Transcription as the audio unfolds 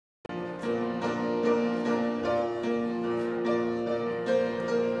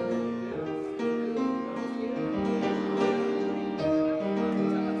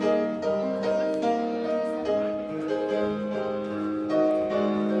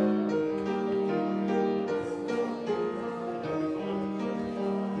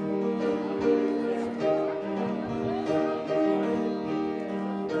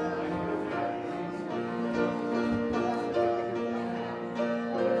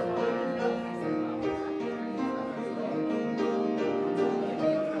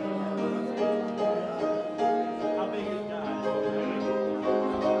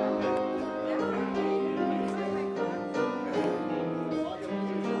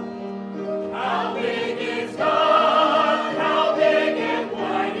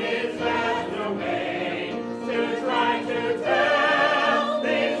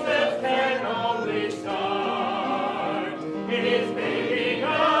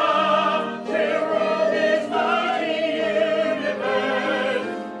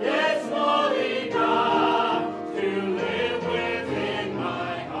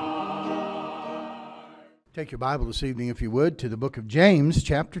Take your Bible this evening, if you would, to the book of James,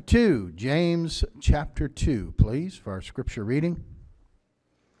 chapter 2. James, chapter 2, please, for our scripture reading.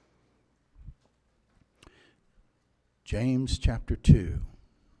 James, chapter 2.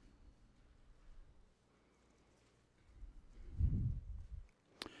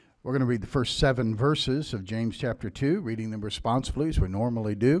 We're going to read the first 7 verses of James, chapter 2, reading them responsibly, as we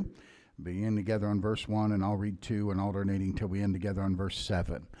normally do. Begin together on verse 1, and I'll read 2, and alternating till we end together on verse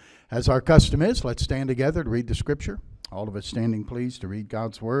 7. As our custom is, let's stand together to read the scripture. All of us standing, please, to read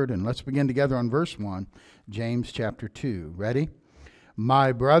God's word. And let's begin together on verse 1, James chapter 2. Ready?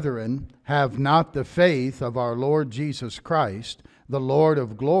 My brethren, have not the faith of our Lord Jesus Christ, the Lord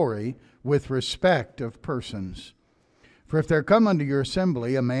of glory, with respect of persons. For if there come unto your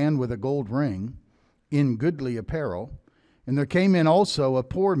assembly a man with a gold ring, in goodly apparel, and there came in also a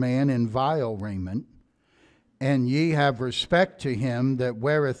poor man in vile raiment, and ye have respect to him that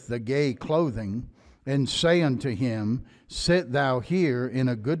weareth the gay clothing, and say unto him, Sit thou here in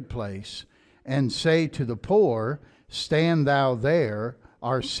a good place, and say to the poor, Stand thou there,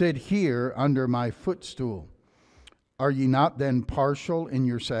 or sit here under my footstool. Are ye not then partial in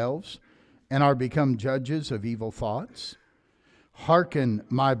yourselves, and are become judges of evil thoughts? Hearken,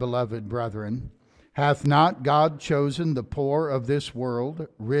 my beloved brethren, hath not God chosen the poor of this world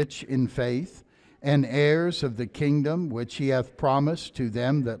rich in faith, and heirs of the kingdom which he hath promised to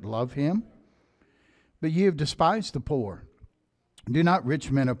them that love him? But ye have despised the poor. Do not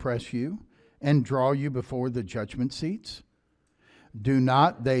rich men oppress you, and draw you before the judgment seats? Do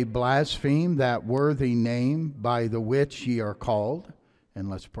not they blaspheme that worthy name by the which ye are called? And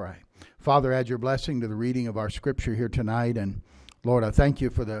let's pray. Father, add your blessing to the reading of our scripture here tonight. And Lord, I thank you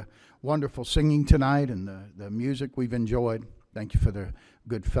for the wonderful singing tonight and the music we've enjoyed. Thank you for the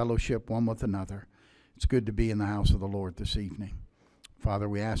good fellowship one with another. It's good to be in the house of the Lord this evening. Father,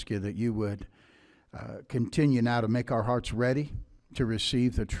 we ask you that you would continue now to make our hearts ready to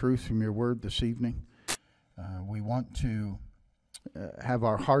receive the truth from your word this evening. We want to have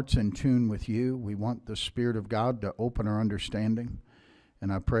our hearts in tune with you. We want the Spirit of God to open our understanding.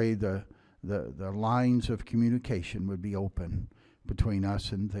 And I pray the lines of communication would be open between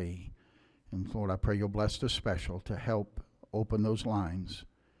us and thee. And Lord, I pray you'll bless the special to help open those lines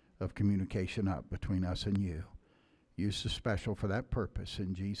of communication up between us and you. Use the special for that purpose.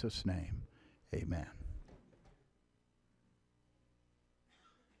 In Jesus' name, amen.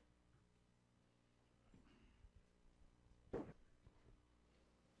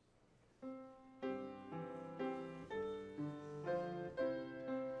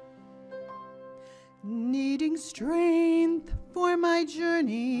 Needing strength for my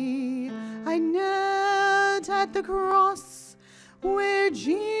journey, I knelt at the cross where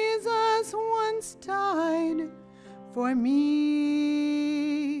Jesus once died for me.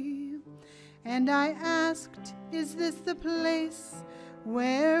 And I asked, is this the place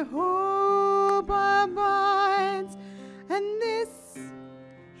where hope abides? And this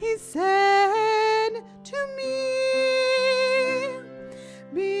he said to me,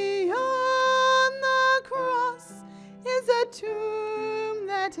 beyond the cross is a tomb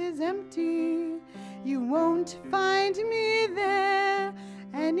that is empty. You won't find me there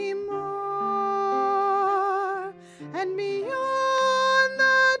anymore. And beyond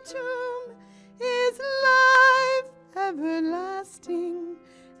the tomb is life everlasting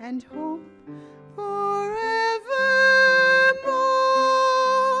and hope forevermore.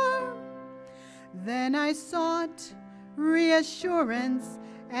 Then I sought reassurance,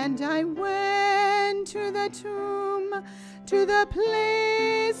 and I went to the tomb, to the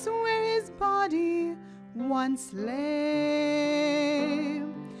place where his body once lay.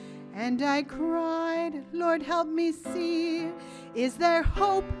 And I cried, Lord, help me see, is there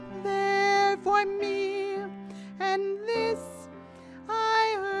hope there for me? And this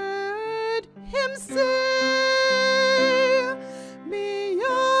I heard him say,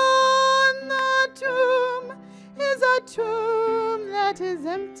 beyond the tomb is a tomb that is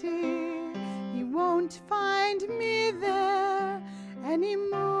empty. You won't find me there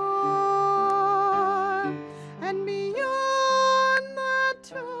anymore. And beyond the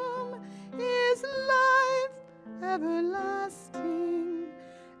tomb is life everlasting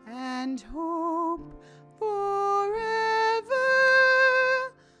and hope forevermore.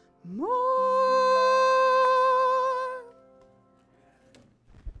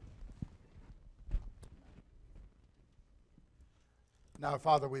 Now,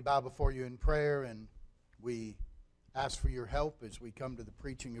 Father, we bow before you in prayer, and we ask for your help as we come to the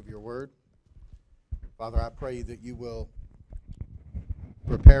preaching of your word. Father, I pray that you will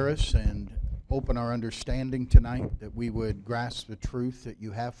prepare us and open our understanding tonight, that we would grasp the truth that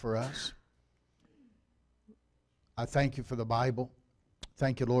you have for us. I thank you for the Bible.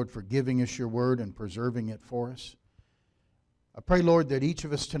 Thank you, Lord, for giving us your word and preserving it for us. I pray, Lord, that each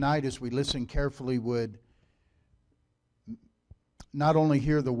of us tonight, as we listen carefully, would not only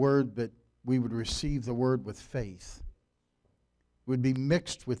hear the word, but we would receive the word with faith. It would be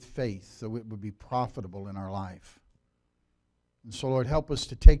mixed with faith, so it would be profitable in our life. And so, Lord, help us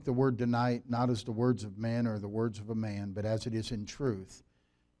to take the word tonight, not as the words of men or the words of a man, but as it is in truth,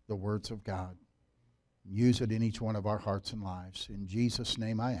 the words of God. Use it in each one of our hearts and lives. In Jesus'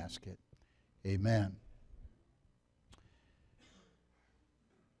 name I ask it. Amen.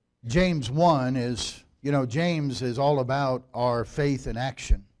 James 1 is, James is all about our faith in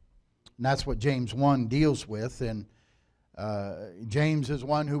action. And that's what James 1 deals with. And James is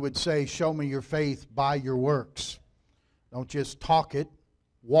one who would say, show me your faith by your works. Don't just talk it,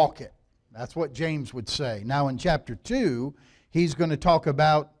 walk it. That's what James would say. Now in chapter 2, he's going to talk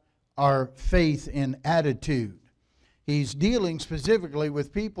about our faith in attitude. He's dealing specifically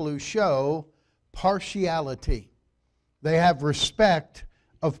with people who show partiality. They have respect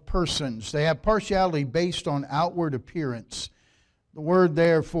of persons. They have partiality based on outward appearance. The word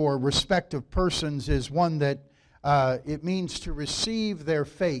there for respect of persons is one that it means to receive their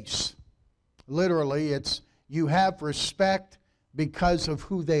face. Literally, it's you have respect because of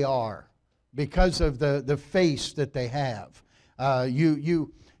who they are, because of the face that they have.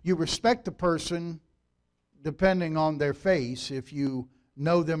 You respect the person depending on their face. If you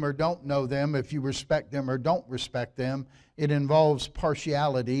know them or don't know them, if you respect them or don't respect them, it involves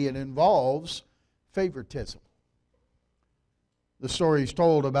partiality. It involves favoritism. The story is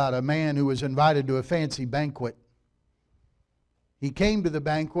told about a man who was invited to a fancy banquet. He came to the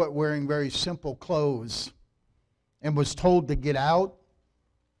banquet wearing very simple clothes and was told to get out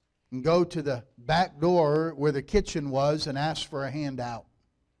and go to the back door where the kitchen was and ask for a handout.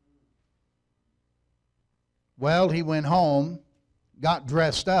 Well, he went home, got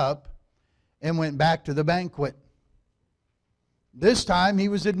dressed up, and went back to the banquet. This time he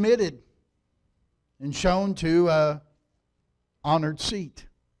was admitted and shown to an honored seat.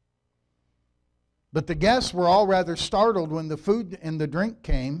 But the guests were all rather startled when the food and the drink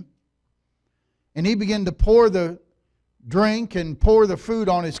came, and he began to pour the drink and pour the food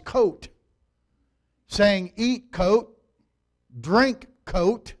on his coat, saying, "Eat, coat, drink,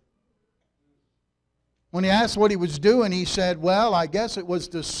 coat." When he asked what he was doing, he said, "Well, I guess it was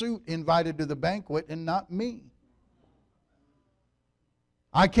the suit invited to the banquet and not me.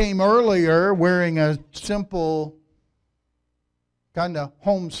 I came earlier wearing a simple kind of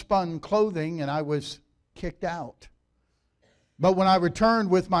homespun clothing and I was kicked out. But when I returned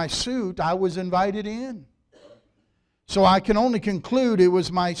with my suit, I was invited in. So I can only conclude it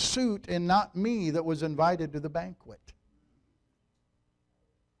was my suit and not me that was invited to the banquet."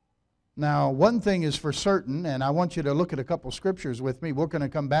 Now, one thing is for certain, and I want you to look at a couple scriptures with me. We're going to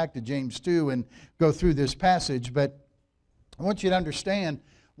come back to James 2 and go through this passage, but I want you to understand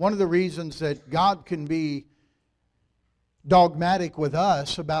one of the reasons that God can be dogmatic with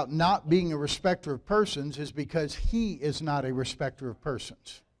us about not being a respecter of persons is because He is not a respecter of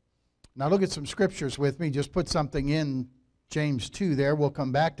persons. Now look at some scriptures with me. Just put something in James 2 there. We'll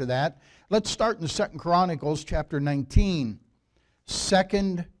come back to that. Let's start in 2 Chronicles chapter 19.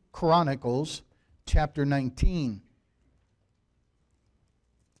 2 Chronicles chapter 19.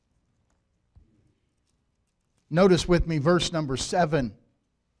 Notice with me verse number 7.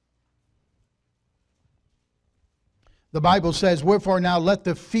 The Bible says, "Wherefore now let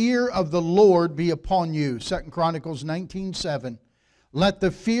the fear of the Lord be upon you." 2 Chronicles 19:7. "Let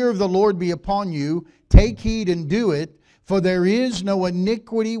the fear of the Lord be upon you. Take heed and do it. For there is no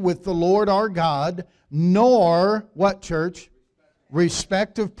iniquity with the Lord our God, nor," what, church?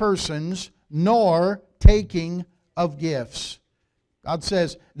 "Respect of persons, nor taking of gifts." God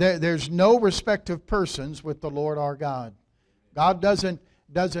says there's no respect of persons with the Lord our God. God doesn't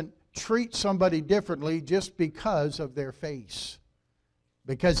treat somebody differently just because of their face,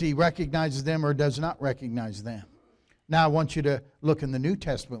 because He recognizes them or does not recognize them. Now I want you to look in the New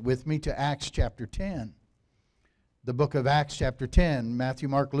Testament with me to Acts chapter 10. The book of Acts chapter 10. Matthew,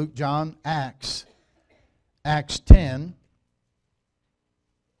 Mark, Luke, John, Acts. Acts 10.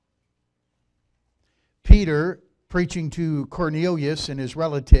 Peter preaching to Cornelius and his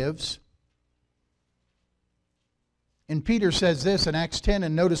relatives. And Peter says this in Acts 10,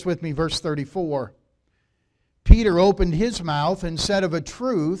 and notice with me verse 34. "Peter opened his mouth and said, of a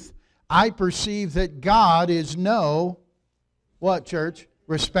truth, I perceive that God is no," what, church?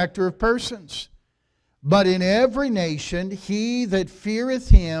 "Respecter of persons. But in every nation he that feareth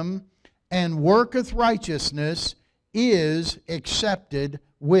Him and worketh righteousness is accepted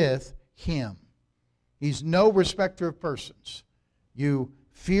with Him." He's no respecter of persons. You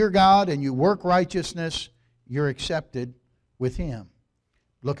fear God and you work righteousness, you're accepted with Him.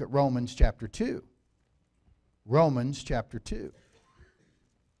 Look at Romans chapter 2. Romans chapter 2.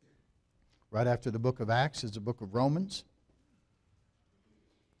 Right after the book of Acts is the book of Romans.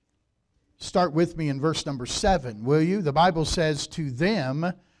 Start with me in verse number 7, will you? The Bible says, "To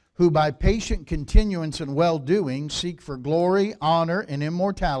them who by patient continuance in well-doing seek for glory, honor, and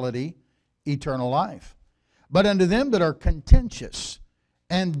immortality, eternal life. But unto them that are contentious,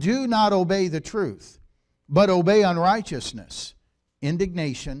 and do not obey the truth, but obey unrighteousness,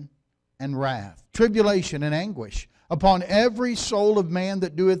 indignation and wrath, tribulation and anguish, upon every soul of man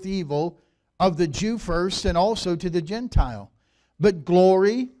that doeth evil, of the Jew first, and also to the Gentile. But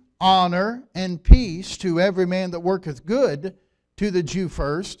glory, honor, and peace to every man that worketh good, to the Jew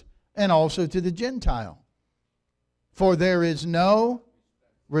first, and also to the Gentile. For there is no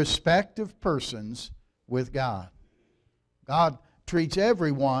respect of persons with God." God treats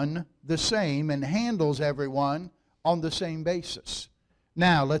everyone the same and handles everyone on the same basis.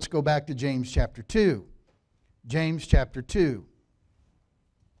 Now, let's go back to James chapter 2. James chapter 2.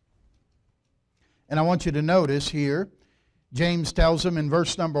 And I want you to notice here, James tells them in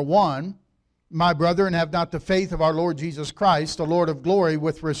verse number 1, "My brethren, have not the faith of our Lord Jesus Christ, the Lord of glory,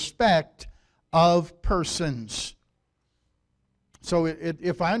 with respect of persons." So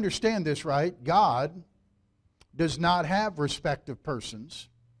if I understand this right, God does not have respect of persons.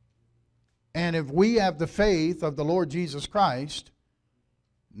 And if we have the faith of the Lord Jesus Christ,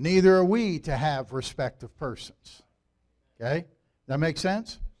 neither are we to have respect of persons. Okay? That make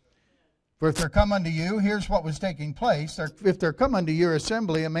sense? "For if there come unto you," here's what was taking place, "if there come unto your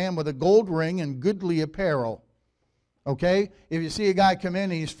assembly a man with a gold ring and goodly apparel." Okay? If you see a guy come in,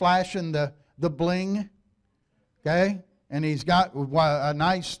 he's flashing the bling. Okay? And he's got a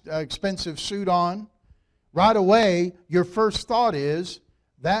nice expensive suit on. Right away, your first thought is,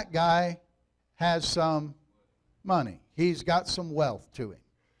 that guy has some money. He's got some wealth to him.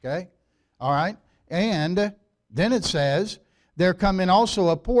 Okay? All right? And then it says, "There come in also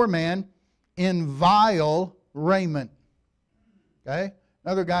a poor man in vile raiment." Okay?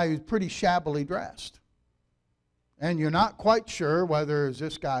 Another guy who's pretty shabbily dressed. And you're not quite sure whether is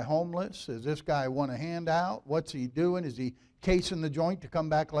this guy homeless? Does this guy want a handout? What's he doing? Is he casing the joint to come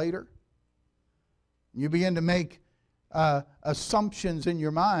back later? You begin to make assumptions in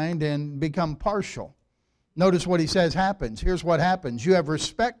your mind and become partial. Notice what he says happens. Here's what happens. "You have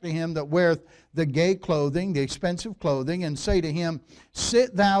respect to him that weareth the gay clothing, the expensive clothing, and say to him,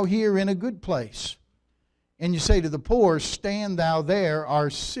 Sit thou here in a good place. And you say to the poor, Stand thou there, or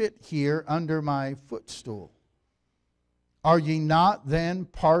sit here under my footstool. Are ye not then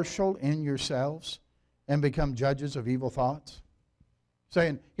partial in yourselves, and become judges of evil thoughts?"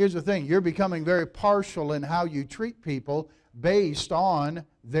 Saying, here's the thing, you're becoming very partial in how you treat people based on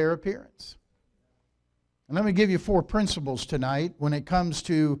their appearance. And let me give you 4 principles tonight when it comes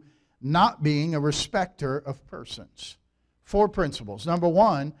to not being a respecter of persons. 4 principles. Number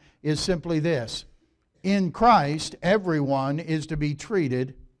 1 is simply this: in Christ, everyone is to be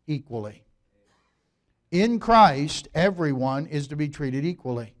treated equally. In Christ, everyone is to be treated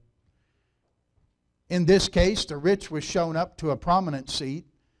equally. In this case, the rich was shown up to a prominent seat,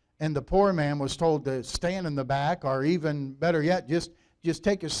 and the poor man was told to stand in the back, or even better yet, just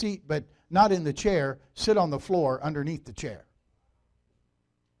take a seat, but not in the chair, sit on the floor underneath the chair.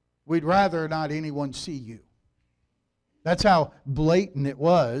 We'd rather not anyone see you. That's how blatant it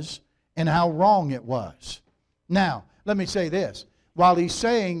was and how wrong it was. Now, let me say this. While he's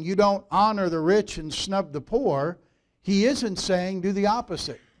saying you don't honor the rich and snub the poor, he isn't saying do the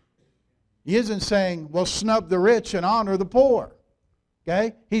opposite. He isn't saying, well, snub the rich and honor the poor.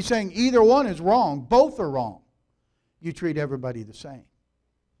 Okay? He's saying either one is wrong. Both are wrong. You treat everybody the same.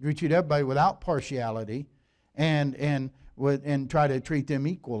 You treat everybody without partiality and try to treat them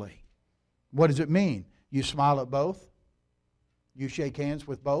equally. What does it mean? You smile at both. You shake hands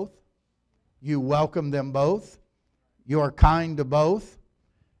with both. You welcome them both. You are kind to both.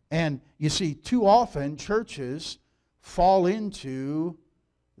 And you see, too often churches fall into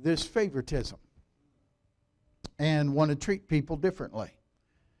this favoritism and want to treat people differently.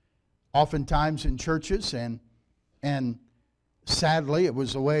 Oftentimes in churches, and sadly it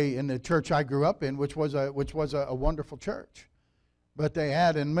was the way in the church I grew up in, which was a wonderful church. But they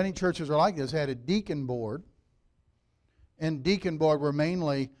had, and many churches are like this, had a deacon board. And deacon board were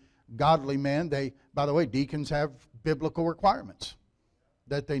mainly godly men. By the way, deacons have biblical requirements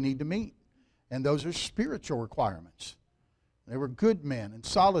that they need to meet. And those are spiritual requirements. They were good men and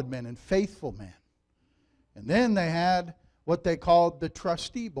solid men and faithful men. And then they had what they called the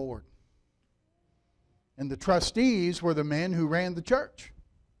trustee board. And the trustees were the men who ran the church.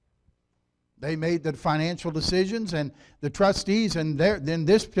 They made the financial decisions, and the trustees in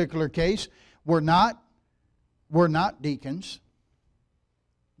this particular case were not deacons.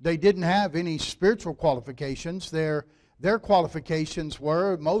 They didn't have any spiritual qualifications. Their qualifications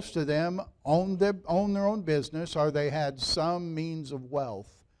were, most of them owned their own business, or they had some means of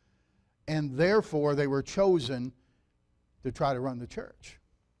wealth. And therefore, they were chosen to try to run the church.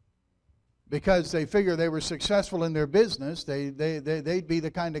 Because they figure they were successful in their business, they'd be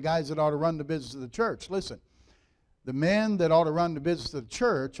the kind of guys that ought to run the business of the church. Listen, the men that ought to run the business of the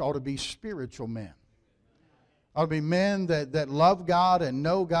church ought to be spiritual men. Ought to be men that love God and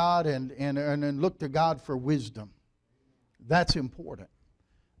know God and look to God for wisdom. That's important.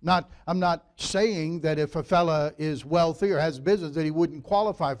 I'm not saying that if a fella is wealthy or has business that he wouldn't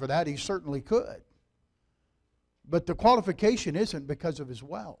qualify for that. He certainly could. But the qualification isn't because of his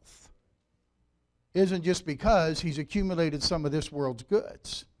wealth. Isn't just because he's accumulated some of this world's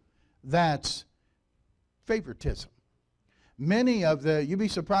goods. That's favoritism. You'd be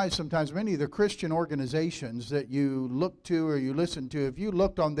surprised sometimes, many of the Christian organizations that you look to or you listen to, if you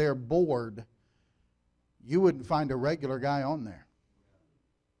looked on their board, you wouldn't find a regular guy on there.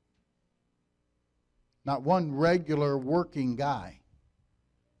 Not one regular working guy.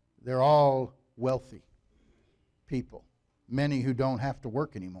 They're all wealthy people. Many who don't have to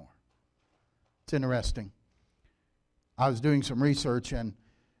work anymore. It's interesting. I was doing some research, and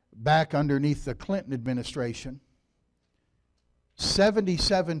back underneath the Clinton administration,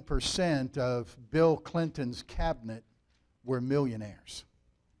 77% of Bill Clinton's cabinet were millionaires.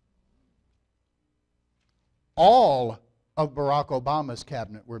 All of Barack Obama's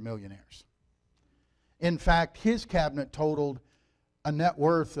cabinet were millionaires. In fact, his cabinet totaled a net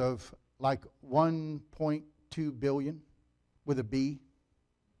worth of like $1.2 billion with a B.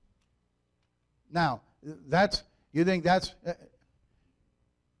 Now, you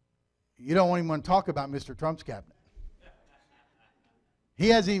don't even want to talk about Mr. Trump's cabinet. He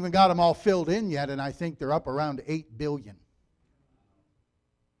hasn't even got them all filled in yet, and I think they're up around $8 billion.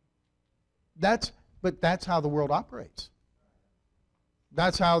 But that's how the world operates.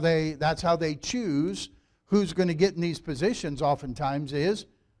 That's how they choose who's going to get in these positions oftentimes is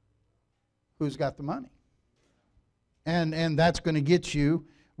who's got the money. And that's going to get you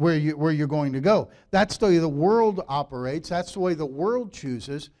where you're going to go. That's the way the world operates. That's the way the world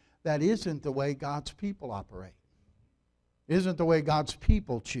chooses. That isn't the way God's people operate. Isn't the way God's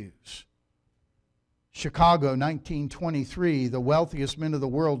people choose. Chicago, 1923, the wealthiest men of the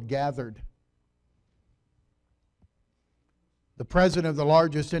world gathered. The president of the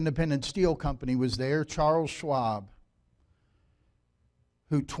largest independent steel company was there, Charles Schwab,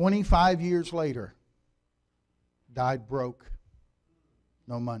 who 25 years later died broke.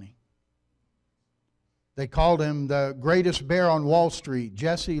 No money. They called him the greatest bear on Wall Street,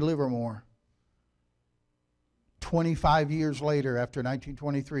 Jesse Livermore. 25 years later, after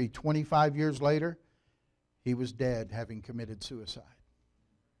 1923, 25 years later, he was dead, having committed suicide.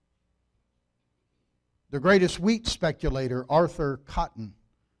 The greatest wheat speculator, Arthur Cotton,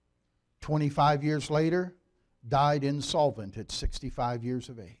 25 years later, died insolvent at 65 years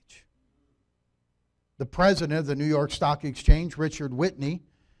of age. The president of the New York Stock Exchange, Richard Whitney,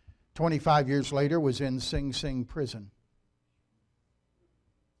 25 years later, was in Sing Sing prison.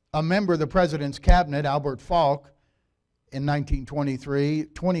 A member of the president's cabinet, Albert Falk, in 1923,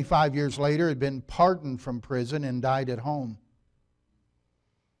 25 years later, had been pardoned from prison and died at home.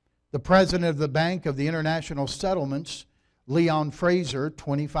 The president of the Bank of the International Settlements, Leon Fraser,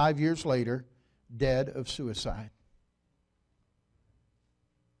 25 years later, dead of suicide.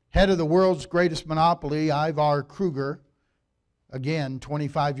 Head of the world's greatest monopoly, Ivar Kruger, again,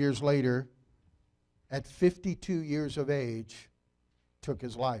 25 years later, at 52 years of age, took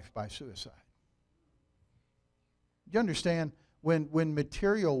his life by suicide. Do you understand? When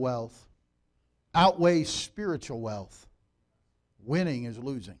material wealth outweighs spiritual wealth, winning is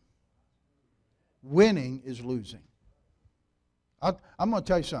losing. Winning is losing. I'm going to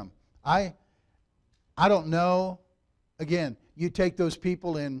tell you something. I don't know. Again, you take those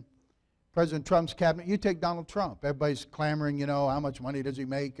people in President Trump's cabinet, you take Donald Trump. Everybody's clamoring, how much money does he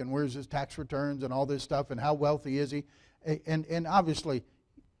make and where's his tax returns and all this stuff and how wealthy is he? And obviously,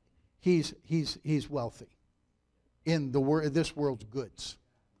 he's wealthy in this world's goods.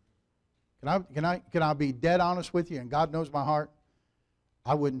 Can I be dead honest with you? And God knows my heart.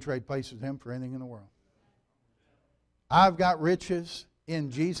 I wouldn't trade places with him for anything in the world. I've got riches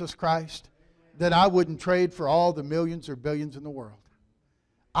in Jesus Christ that I wouldn't trade for all the millions or billions in the world.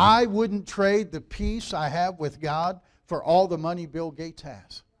 I wouldn't trade the peace I have with God for all the money Bill Gates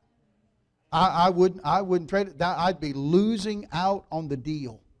has. I wouldn't trade it. I'd be losing out on the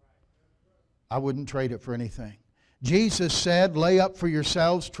deal. I wouldn't trade it for anything. Jesus said, lay up for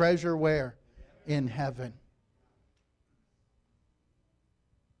yourselves treasure where? In heaven.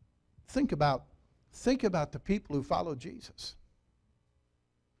 Think about the people who follow Jesus.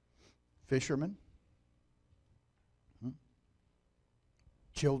 Fishermen.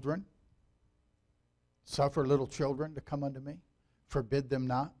 Children. Suffer little children to come unto me. Forbid them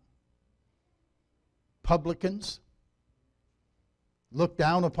not. Publicans. Look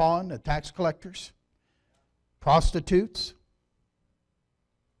down upon the tax collectors. Prostitutes.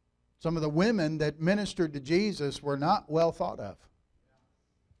 Some of the women that ministered to Jesus were not well thought of.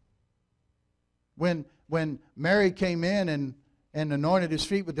 When Mary came in and anointed his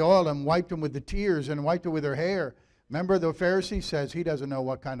feet with the oil and wiped them with the tears and wiped it with her hair, remember the Pharisee says he doesn't know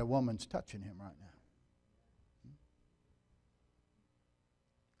what kind of woman's touching him right now.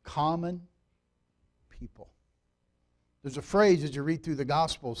 Common people. There's a phrase as you read through the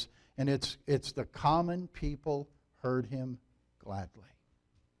Gospels, and it's the common people heard him gladly.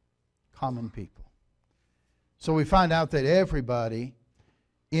 Common people. So we find out that everybody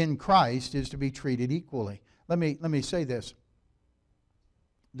in Christ is to be treated equally. Let me say this.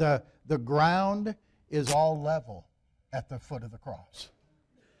 The ground is all level at the foot of the cross.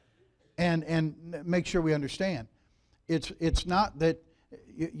 And make sure we understand. It's not that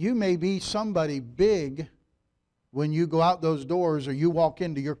you may be somebody big when you go out those doors or you walk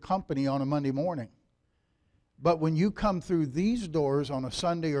into your company on a Monday morning. But when you come through these doors on a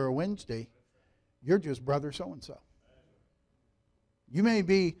Sunday or a Wednesday, you're just brother so-and-so. You may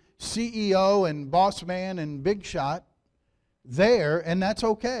be CEO and boss man and big shot there, and that's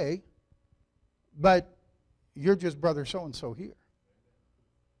okay, but you're just brother so-and-so here.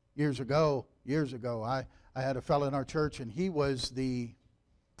 Years ago, I had a fellow in our church, and they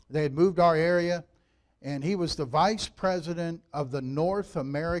had moved our area, and he was the vice president of the North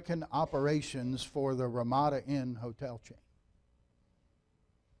American operations for the Ramada Inn hotel chain.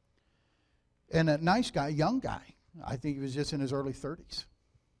 And a nice guy, young guy. I think he was just in his early 30s.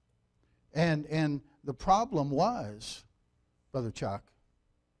 And the problem was, Brother Chuck,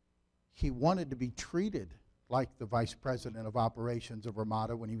 he wanted to be treated like the vice president of operations of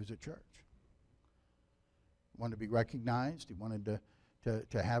Ramada when he was at church. He wanted to be recognized. He wanted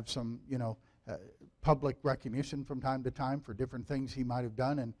to have some, public recognition from time to time for different things he might have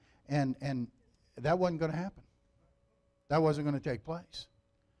done. And that wasn't going to happen. That wasn't going to take place.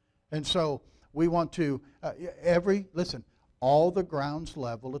 And so we want to, all the ground's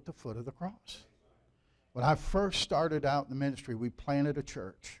level at the foot of the cross. When I first started out in the ministry, we planted a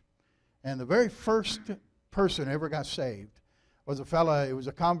church. And the very first person who ever got saved was a fella, it was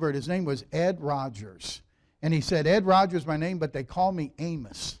a convert, his name was Ed Rogers. And he said, Ed Rogers is my name, but they call me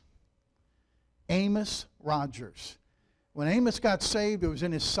Amos. Amos Rogers. When Amos got saved, it was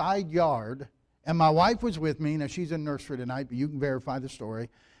in his side yard, and my wife was with me. Now, she's in nursery tonight, but you can verify the story.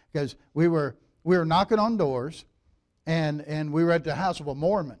 Because we were knocking on doors, and we were at the house of a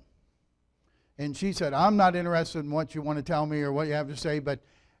Mormon. And she said, I'm not interested in what you want to tell me or what you have to say, but,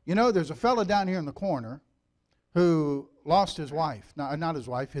 there's a fellow down here in the corner who lost his wife, not his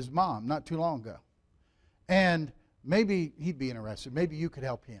wife, his mom, not too long ago. And maybe he'd be interested. Maybe you could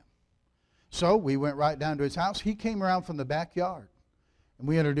help him. So we went right down to his house. He came around from the backyard. And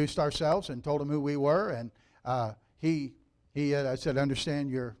we introduced ourselves and told him who we were. And I said, I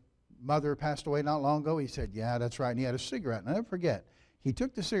understand your mother passed away not long ago. He said, yeah, that's right. And he had a cigarette. And I'll never forget. He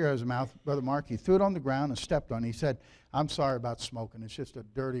took the cigarette out of his mouth, Brother Mark. He threw it on the ground and stepped on it. He said, I'm sorry about smoking. It's just a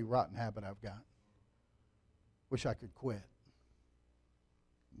dirty, rotten habit I've got. Wish I could quit.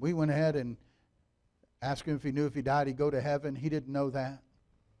 We went ahead and asked him if he knew if he died he'd go to heaven. He didn't know that.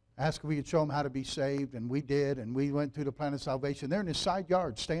 Asked if we could show him how to be saved, and we did. And we went through the plan of salvation. They're in his side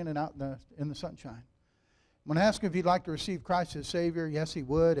yard, standing out in the sunshine. When I asked him if he'd like to receive Christ as Savior, yes, he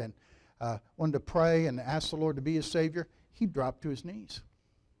would, and wanted to pray and ask the Lord to be his Savior, he dropped to his knees.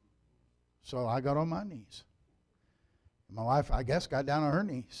 So I got on my knees. My wife, I guess, got down on her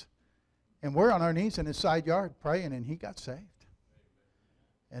knees. And we're on our knees in his side yard praying, and he got saved.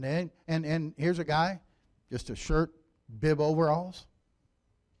 And here's a guy, just a shirt, bib overalls.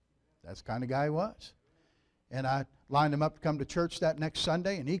 That's the kind of guy he was. And I lined him up to come to church that next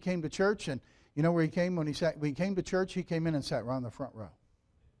Sunday, and he came to church, and you know where he came when he came to church? He came in and sat right in the front row.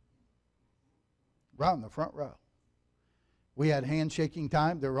 Right in the front row. We had handshaking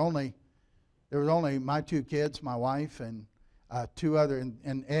time. There was only my two kids, my wife, and two other,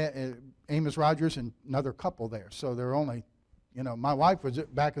 and Amos Rogers and another couple there. So there were only, my wife was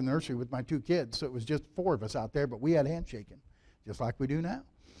back in the nursery with my two kids, so it was just four of us out there, but we had handshaking, just like we do now.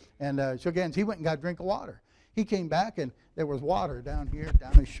 and shook hands. He went and got a drink of water. He came back, and there was water down here,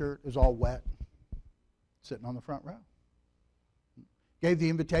 down his shirt. It was all wet, sitting on the front row. Gave the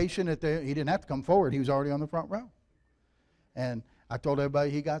invitation. He didn't have to come forward. He was already on the front row. And I told everybody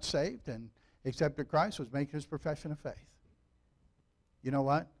he got saved and accepted Christ, was making his profession of faith. You know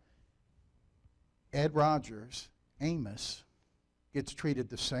what? Ed Rogers, Amos, gets treated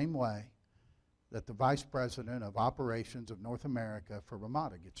the same way that the vice president of operations of North America for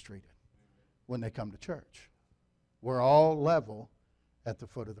Ramada gets treated when they come to church. We're all level at the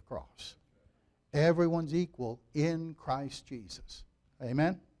foot of the cross. Everyone's equal in Christ Jesus.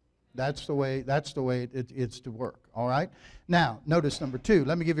 Amen? That's the way it's to work. All right? Now, notice number 2.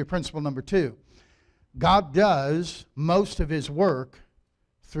 Let me give you principle number 2. God does most of his work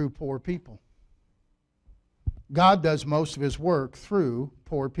through poor people. God does most of his work through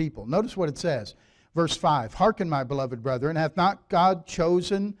poor people. Notice what it says. Verse 5, hearken, my beloved brethren, hath not God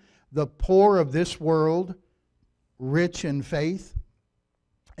chosen the poor of this world, rich in faith,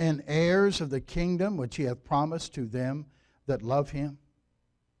 and heirs of the kingdom which he hath promised to them that love him?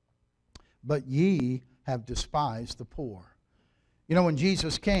 But ye have despised the poor. You know, when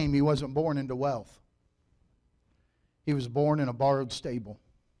Jesus came, he wasn't born into wealth. He was born in a borrowed stable.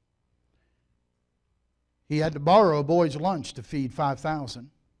 He had to borrow a boy's lunch to feed 5,000.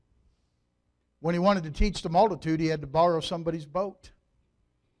 When he wanted to teach the multitude, he had to borrow somebody's boat.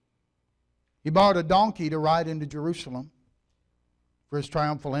 He borrowed a donkey to ride into Jerusalem for his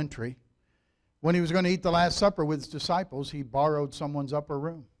triumphal entry. When he was going to eat the Last Supper with his disciples, he borrowed someone's upper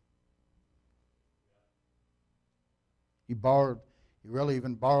room. He really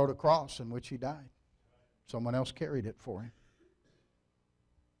even borrowed a cross in which he died. Someone else carried it for him.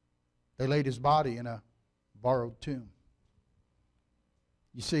 They laid his body in a borrowed tomb.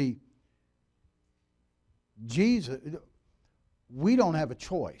 You see, Jesus, we don't have a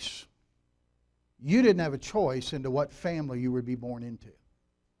choice. You didn't have a choice into what family you would be born into.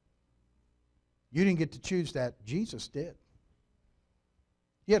 You didn't get to choose that. Jesus did.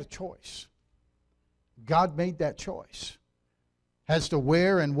 You had a choice. God made that choice as to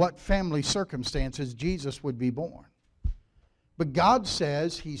where and what family circumstances Jesus would be born. But God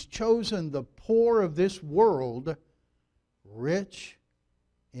says he's chosen the poor of this world, rich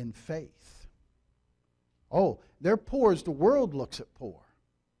in faith. Oh, they're poor as the world looks at poor.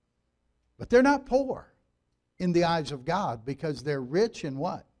 But they're not poor in the eyes of God because they're rich in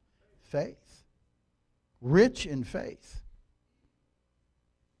what? Faith. Rich in faith.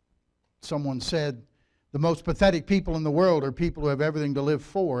 Someone said, the most pathetic people in the world are people who have everything to live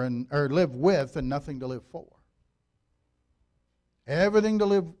for or live with and nothing to live for. Everything to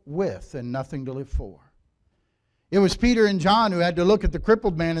live with and nothing to live for. It was Peter and John who had to look at the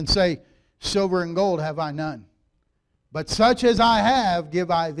crippled man and say, silver and gold have I none, but such as I have give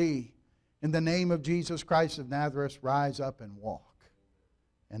I thee. In the name of Jesus Christ of Nazareth, rise up and walk.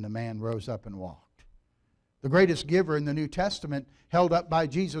 And the man rose up and walked. The greatest giver in the New Testament, held up by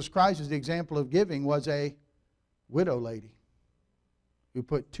Jesus Christ as the example of giving, was a widow lady who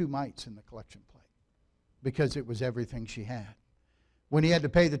put 2 mites in the collection plate because it was everything she had. When he had to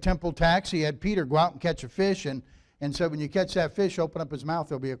pay the temple tax, he had Peter go out and catch a fish and said, when you catch that fish, open up his mouth,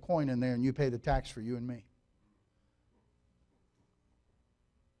 there'll be a coin in there, and you pay the tax for you and me.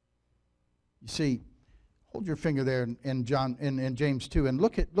 You see, hold your finger there in James 2, and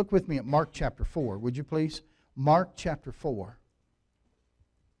look with me at Mark chapter 4, would you please? Mark chapter 4.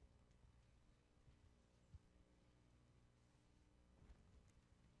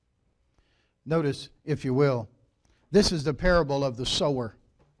 Notice, if you will, this is the parable of the sower.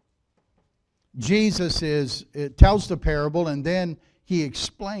 Jesus tells the parable, and then he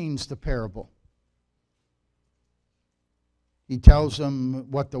explains the parable. He tells them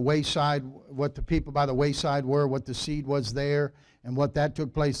what the people by the wayside were, what the seed was there, and what that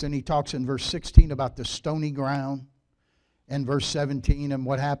took place. Then he talks in verse 16 about the stony ground, and verse 17 and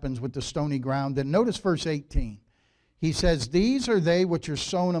what happens with the stony ground. Then notice verse 18. He says, these are they which are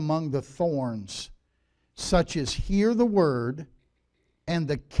sown among the thorns, such as hear the word, and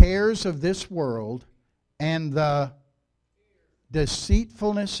the cares of this world, and the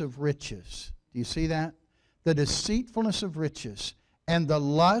deceitfulness of riches. Do you see that? The deceitfulness of riches, and the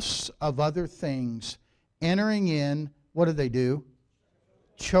lusts of other things, entering in, what do?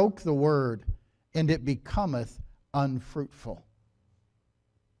 Choke the word, and it becometh unfruitful.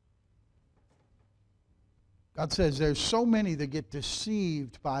 God says there's so many that get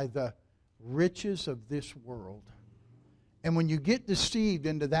deceived by the riches of this world. And when you get deceived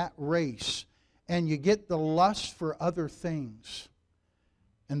into that race, and you get the lust for other things,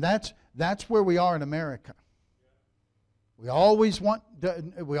 and that's where we are in America. We always want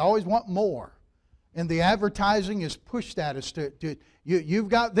more. And the advertising is pushed at us you've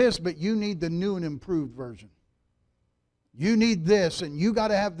got this, but you need the new and improved version. You need this, and you got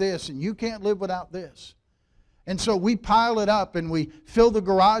to have this, and you can't live without this. And so we pile it up, and we fill the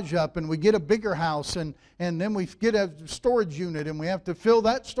garage up, and we get a bigger house, and then we get a storage unit, and we have to fill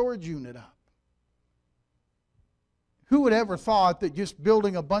that storage unit up. Who would ever thought that just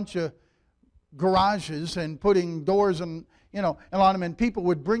building a bunch of garages and putting doors and, a lot of them, and people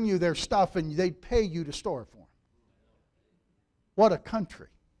would bring you their stuff and they'd pay you to store it for them? What a country.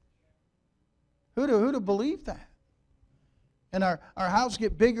 Who'd have believed that? And our house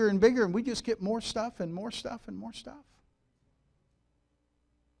get bigger and bigger, and we just get more stuff and more stuff and more stuff.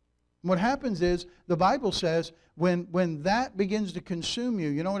 And what happens is, the Bible says, when that begins to consume you,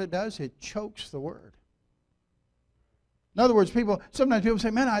 you know what it does? It chokes the Word. In other words, sometimes people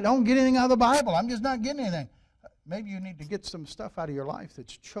say, man, I don't get anything out of the Bible. I'm just not getting anything. Maybe you need to get some stuff out of your life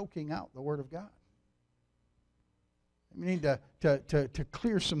that's choking out the Word of God. You need to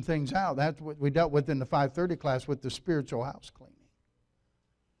clear some things out. That's what we dealt with in the 5:30 class with the spiritual house cleaning.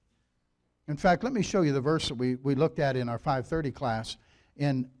 In fact, let me show you the verse that we looked at in our 5:30 class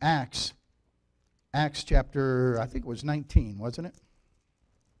in Acts. Acts chapter, I think it was 19, wasn't it?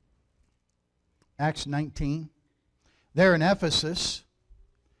 Acts 19. There in Ephesus,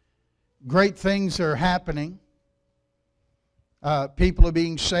 great things are happening. People are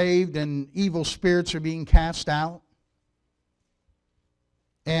being saved and evil spirits are being cast out.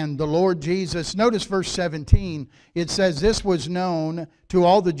 And the Lord Jesus, notice verse 17, it says, this was known to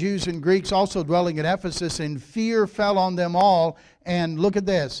all the Jews and Greeks also dwelling at Ephesus, and fear fell on them all. And look at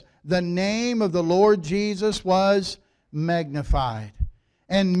this, the name of the Lord Jesus was magnified.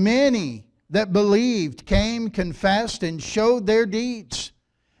 And many that believed came, confessed, and showed their deeds.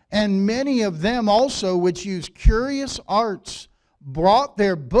 And many of them also which used curious arts brought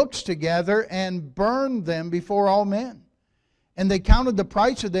their books together and burned them before all men. And they counted the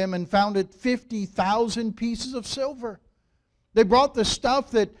price of them and found it 50,000 pieces of silver. They brought the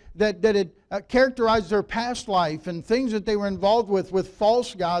stuff that had characterized their past life and things that they were involved with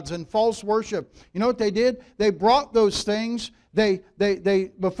false gods and false worship. You know what they did? They brought those things. They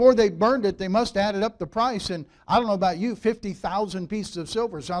before they burned it, they must have added up the price. And I don't know about you, 50,000 pieces of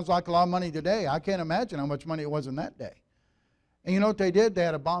silver sounds like a lot of money today. I can't imagine how much money it was in that day. And you know what they did? They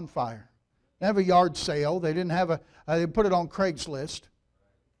had a bonfire. They didn't have a yard sale. They didn't have they put it on Craigslist.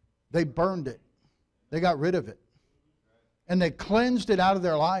 They burned it. They got rid of it. And they cleansed it out of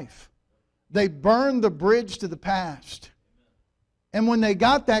their life. They burned the bridge to the past. And when they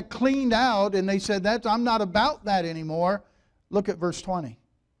got that cleaned out and they said, I'm not about that anymore, look at verse 20.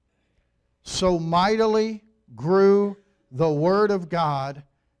 So mightily grew the word of God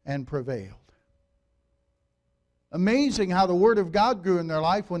and prevailed. Amazing how the Word of God grew in their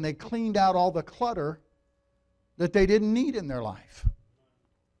life when they cleaned out all the clutter that they didn't need in their life.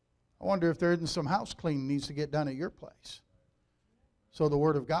 I wonder if there isn't some house cleaning needs to get done at your place so the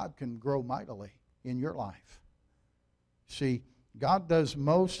Word of God can grow mightily in your life. See, God does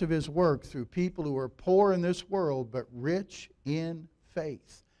most of His work through people who are poor in this world but rich in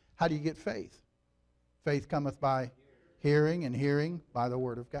faith. How do you get faith? Faith cometh by hearing, and hearing by the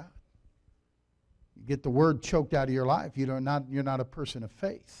Word of God. You get the Word choked out of your life, you're not a person of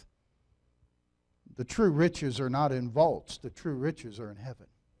faith. The true riches are not in vaults. The true riches are in heaven,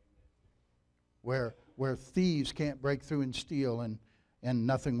 where thieves can't break through and steal, and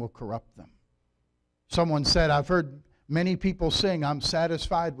nothing will corrupt them. Someone said, I've heard many people sing, I'm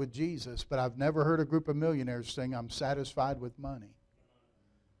satisfied with Jesus, but I've never heard a group of millionaires sing, I'm satisfied with money.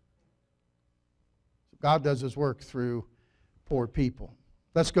 God does His work through poor people.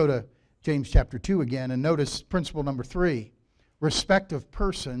 Let's go to James chapter 2 again, and notice principle number 3. Respect of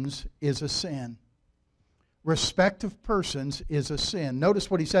persons is a sin. Respect of persons is a sin.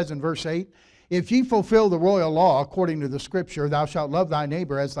 Notice what he says in verse 8. If ye fulfill the royal law according to the Scripture, thou shalt love thy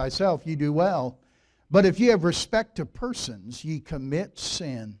neighbor as thyself, ye do well. But if ye have respect to persons, ye commit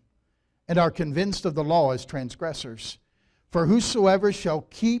sin, and are convinced of the law as transgressors. For whosoever shall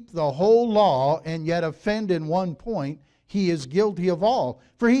keep the whole law and yet offend in one point, he is guilty of all.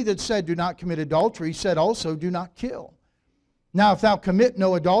 For he that said, do not commit adultery, said also, do not kill. Now if thou commit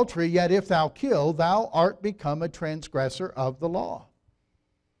no adultery, yet if thou kill, thou art become a transgressor of the law.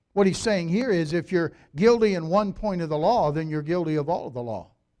 What he's saying here is, if you're guilty in one point of the law, then you're guilty of all of the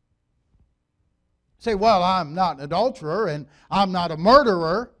law. Say, well, I'm not an adulterer, and I'm not a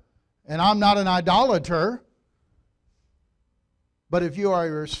murderer, and I'm not an idolater. But if you are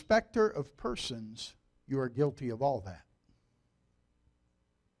a respecter of persons, you are guilty of all that.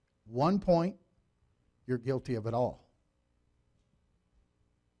 One point, you're guilty of it all.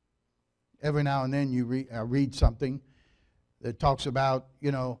 Every now and then you read something that talks about,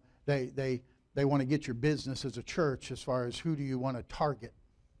 they want to get your business as a church as far as who do you want to target.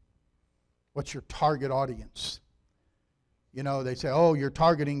 What's your target audience? They say, oh, you're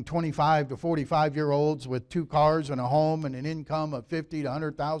targeting 25 to 45-year-olds with 2 cars and a home and an income of 50 to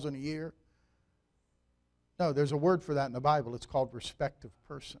 100,000 a year. No, there's a word for that in the Bible. It's called respective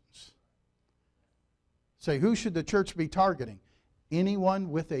persons. Say, who should the church be targeting? Anyone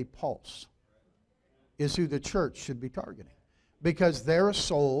with a pulse is who the church should be targeting, because they're a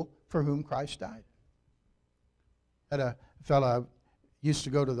soul for whom Christ died. I had a fella used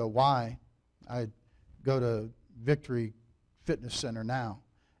to go to the Y. I go to Victory Fitness Center now.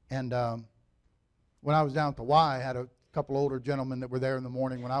 And when I was down at the Y, I had a couple older gentlemen that were there in the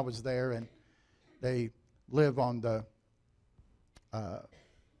morning when I was there, and they live on the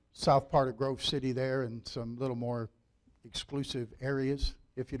south part of Grove City there, and some little more exclusive areas,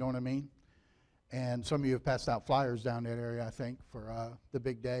 if you know what I mean. And some of you have passed out flyers down that area, I think, for the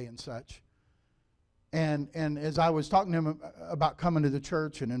big day and such. And as I was talking to him about coming to the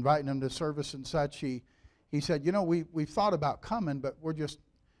church and inviting him to service and such, he said, we've thought about coming, but we're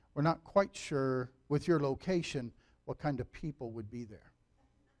not quite sure with your location what kind of people would be there.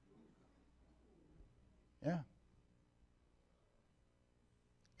 Yeah.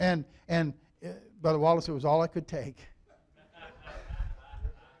 And Brother Wallace, it was all I could take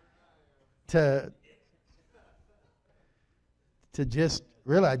to just,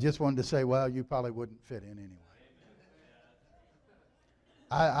 really, I just wanted to say, well, you probably wouldn't fit in anyway.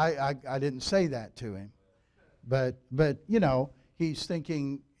 I didn't say that to him. But he's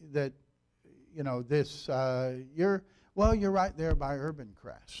thinking that, you're right there by Urban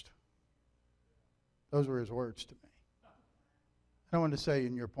Crest. Those were his words to me. I wanted to say,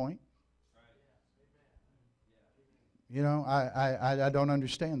 in your point. I don't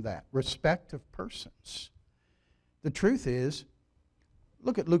understand that. Respect of persons. The truth is,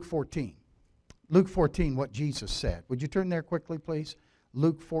 look at Luke 14. Luke 14, what Jesus said. Would you turn there quickly, please?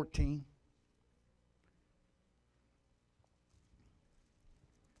 Luke 14.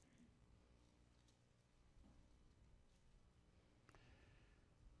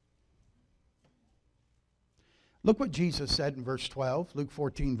 Look what Jesus said in verse 12, Luke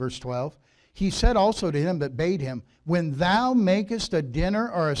 14, verse 12. He said also to him that bade him, when thou makest a dinner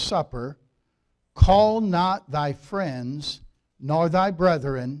or a supper, call not thy friends, nor thy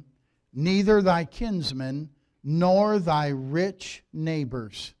brethren, neither thy kinsmen, nor thy rich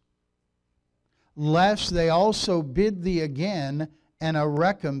neighbors, lest they also bid thee again, and a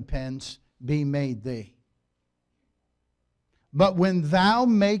recompense be made thee. But when thou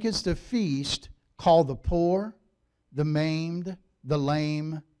makest a feast, call the poor, the maimed, the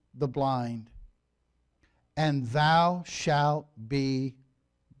lame, the blind, and thou shalt be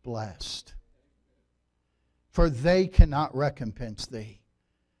blessed. For they cannot recompense thee,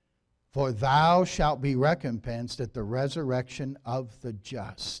 for thou shalt be recompensed at the resurrection of the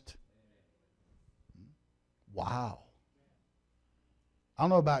just. Wow. I don't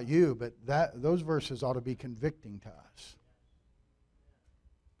know about you, but those verses ought to be convicting to us.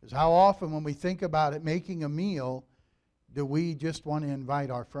 Because how often when we think about it, making a meal, do we just want to invite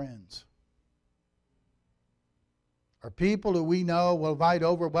our friends? Or people who we know will invite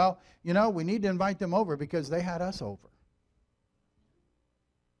over. Well, we need to invite them over because they had us over.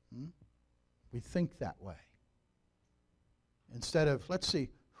 We think that way. Instead of, let's see,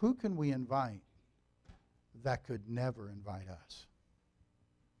 who can we invite that could never invite us?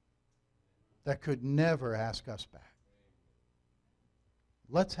 That could never ask us back.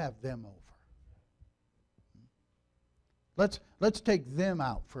 Let's have them over. Let's take them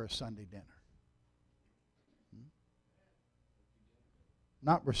out for a Sunday dinner.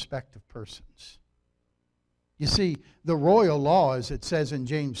 Not respect of persons. You see, the royal law, as it says in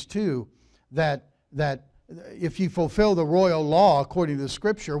James 2, that if you fulfill the royal law according to the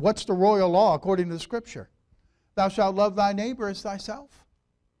Scripture, what's the royal law according to the Scripture? Thou shalt love thy neighbor as thyself.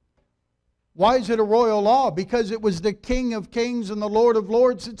 Why is it a royal law? Because it was the King of Kings and the Lord of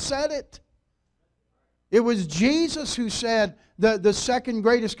Lords that said it. It was Jesus who said the second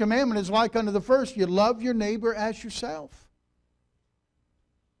greatest commandment is like unto the first. You love your neighbor as yourself.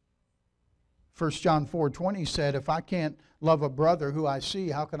 1 John 4:20 said, if I can't love a brother who I see,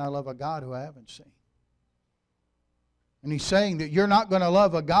 how can I love a God who I haven't seen? And he's saying that you're not going to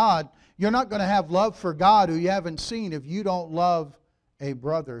love a God, you're not going to have love for God who you haven't seen if you don't love a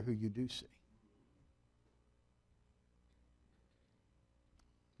brother who you do see.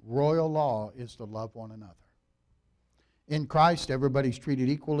 Royal law is to love one another. In Christ, everybody's treated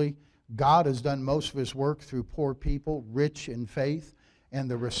equally. God has done most of His work through poor people, rich in faith. and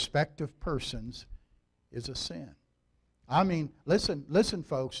the respect of persons is a sin. I mean, listen,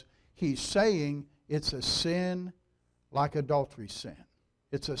 folks. He's saying it's a sin like adultery sin.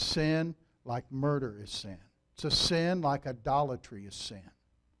 It's a sin like murder is sin. It's a sin like idolatry is sin.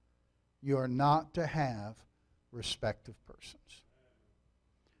 You are not to have respect of persons.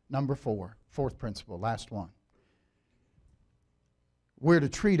 Number fourth principle, last one. We're to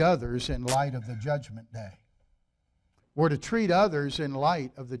treat others in light of the judgment day. We're to treat others in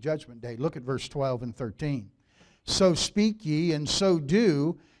light of the judgment day. Look at verse 12 and 13. So speak ye, and so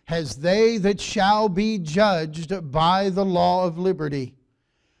do, as they that shall be judged by the law of liberty.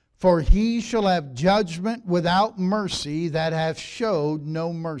 For he shall have judgment without mercy that hath showed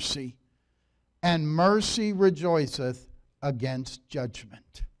no mercy. And mercy rejoiceth against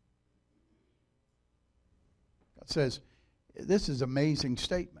judgment. God says, this is an amazing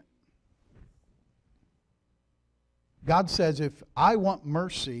statement. God says, if I want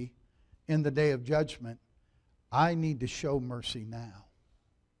mercy in the day of judgment, I need to show mercy now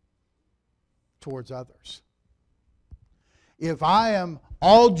towards others. If I am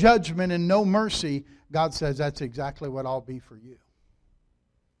all judgment and no mercy, God says that's exactly what I'll be for you.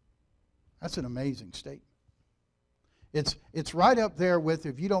 That's an amazing statement. It's right up there with,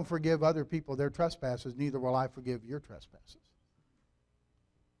 if you don't forgive other people their trespasses, neither will I forgive your trespasses.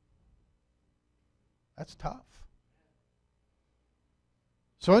 That's tough.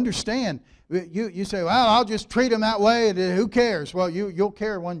 So understand, you say, well, I'll just treat them that way, and who cares? Well, you'll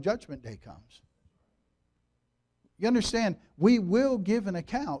care when Judgment Day comes. You understand, we will give an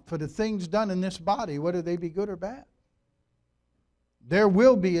account for the things done in this body, whether they be good or bad. There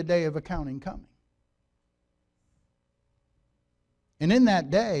will be a day of accounting coming. And in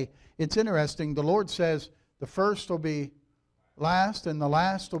that day, it's interesting, the Lord says the first will be last and the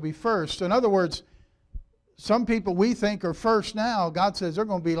last will be first. In other words, some people we think are first now, God says they're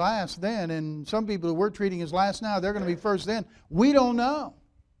going to be last then. And some people who we're treating as last now, they're going to be first then. We don't know.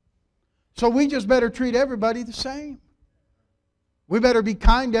 So we just better treat everybody the same. We better be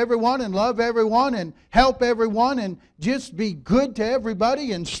kind to everyone and love everyone and help everyone and just be good to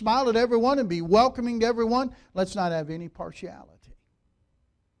everybody and smile at everyone and be welcoming to everyone. Let's not have any partiality.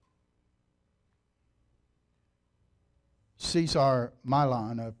 Cesar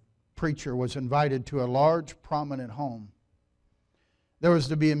Milan, a preacher, was invited to a large, prominent home. There was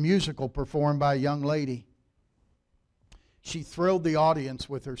to be a musical performed by a young lady. She thrilled the audience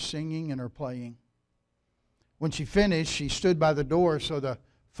with her singing and her playing. When she finished, she stood by the door so the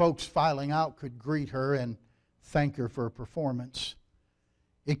folks filing out could greet her and thank her for her performance.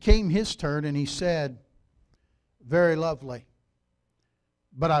 It came his turn and he said, "Very lovely,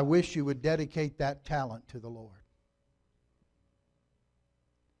 but I wish you would dedicate that talent to the Lord."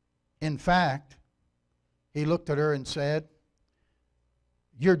 In fact, he looked at her and said,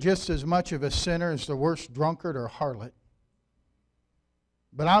 "You're just as much of a sinner as the worst drunkard or harlot.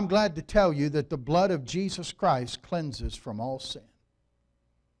 But I'm glad to tell you that the blood of Jesus Christ cleanses from all sin."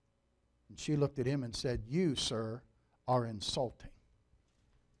 And she looked at him and said, "You, sir, are insulting."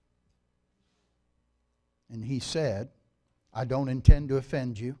 And he said, "I don't intend to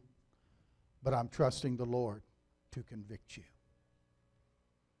offend you, but I'm trusting the Lord to convict you."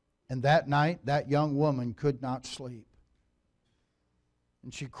 And that night, that young woman could not sleep.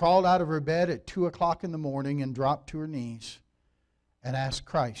 And she crawled out of her bed at 2 o'clock in the morning and dropped to her knees and asked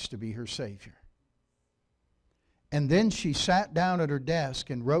Christ to be her Savior. And then she sat down at her desk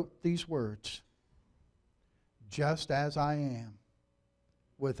and wrote these words, "Just as I am,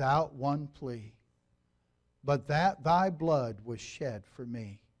 without one plea, but that thy blood was shed for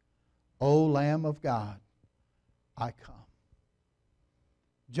me. O Lamb of God, I come.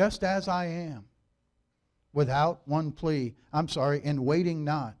 Just as I am, without one plea, and waiting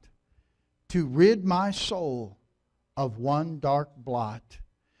not, to rid my soul of one dark blot.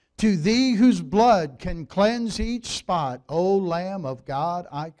 To thee whose blood can cleanse each spot, O Lamb of God,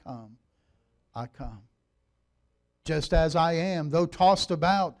 I come, I come. Just as I am, though tossed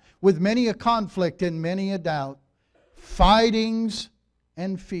about with many a conflict and many a doubt, fightings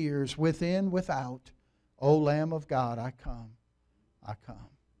and fears within, without, O Lamb of God, I come, I come."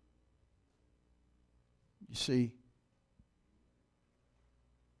 You see,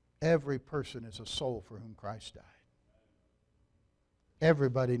 every person is a soul for whom Christ died.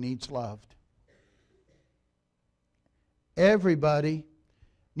 Everybody needs loved. Everybody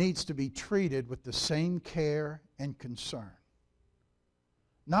needs to be treated with the same care and concern.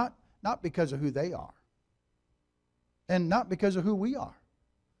 Not because of who they are, and not because of who we are,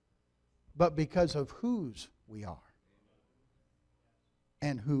 but because of whose we are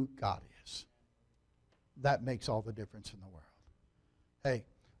and who God is. That makes all the difference in the world. Hey,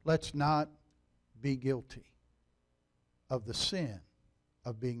 let's not be guilty of the sin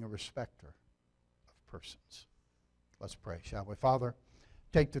of being a respecter of persons. Let's pray, shall we? Father,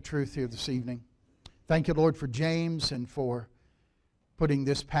 take the truth here this evening. Thank you, Lord, for James and for putting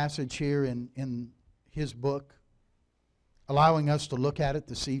this passage here in his book, allowing us to look at it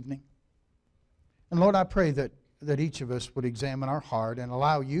this evening. And Lord, I pray that each of us would examine our heart and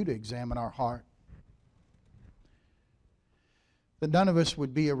allow you to examine our heart. That none of us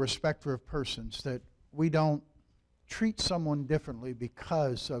would be a respecter of persons, that we don't treat someone differently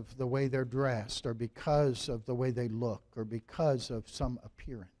because of the way they're dressed or because of the way they look or because of some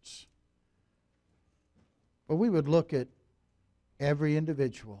appearance. But we would look at every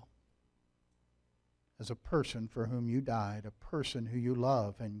individual as a person for whom you died, a person who you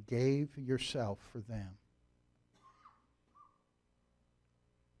love and gave yourself for them.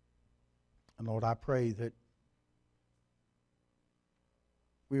 And Lord, I pray that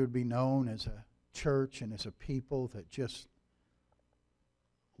we would be known as a church and as a people that just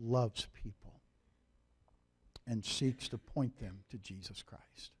loves people and seeks to point them to Jesus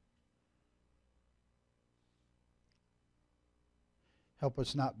Christ. Help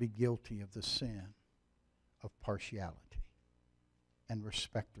us not be guilty of the sin of partiality and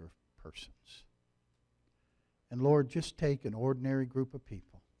respecter of persons. And Lord, just take an ordinary group of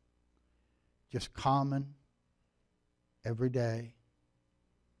people, just common, everyday,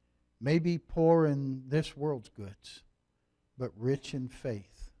 maybe poor in this world's goods, but rich in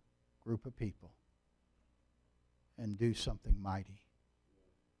faith group of people, and do something mighty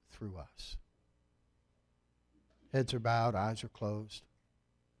through us. Heads are bowed, eyes are closed.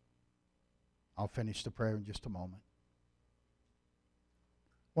 I'll finish the prayer in just a moment.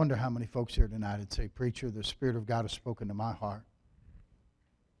 Wonder how many folks here tonight would say, "Preacher, the Spirit of God has spoken to my heart."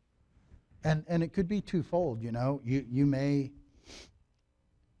 And it could be twofold, you know. You may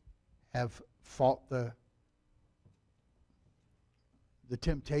have fought the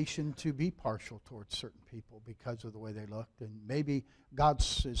temptation to be partial towards certain people because of the way they looked. And maybe God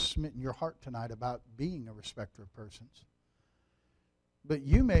has smitten your heart tonight about being a respecter of persons. But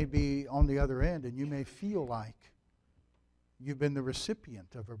you may be on the other end and you may feel like you've been the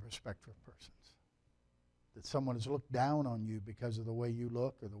recipient of a respecter of persons. That someone has looked down on you because of the way you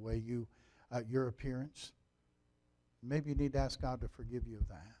look or the way you, your appearance. Maybe you need to ask God to forgive you of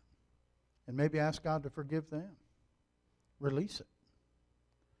that. And maybe ask God to forgive them. Release it.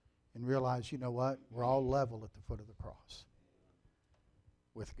 And realize, you know what? We're all level at the foot of the cross.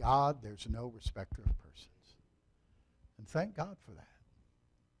 With God, there's no respecter of persons. And thank God for that.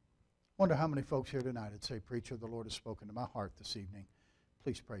 Wonder how many folks here tonight would say, "Preacher, the Lord has spoken to my heart this evening.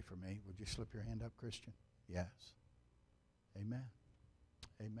 Please pray for me." Would you slip your hand up, Christian? Yes. Amen.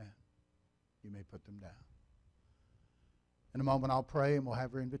 Amen. You may put them down. In a moment I'll pray and we'll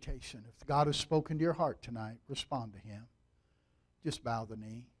have your invitation. If God has spoken to your heart tonight, respond to Him. Just bow the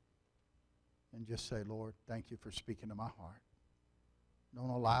knee and just say, "Lord, thank you for speaking to my heart. Don't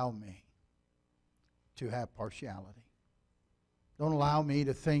allow me to have partiality. Don't allow me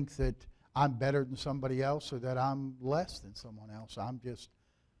to think that I'm better than somebody else or that I'm less than someone else. I'm just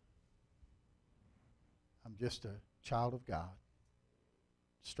a child of God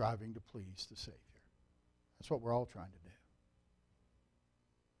striving to please the Savior." That's what we're all trying to do.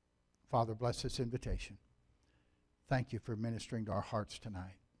 Father, bless this invitation. Thank you for ministering to our hearts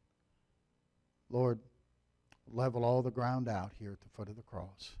tonight. Lord, level all the ground out here at the foot of the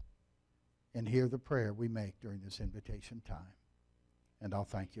cross and hear the prayer we make during this invitation time. And I'll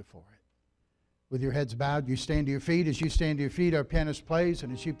thank you for it. With your heads bowed, you stand to your feet. As you stand to your feet, our pianist plays,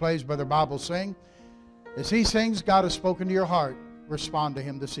 and as she plays, Brother Bob will sing. As he sings, God has spoken to your heart. Respond to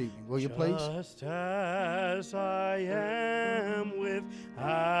Him this evening. Will you please? Just as I am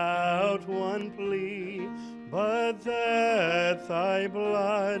without one plea, but that thy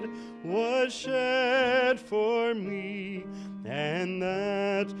blood was shed for me, and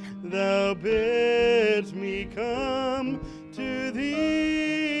that thou bidst me come to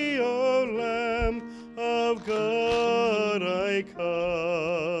thee, O Lamb of God, I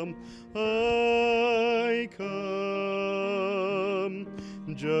come, I come,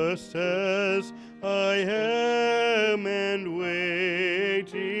 just as I am, and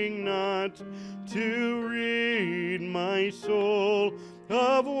waiting not to rid my soul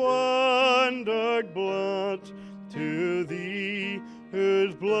of one dark blot, to thee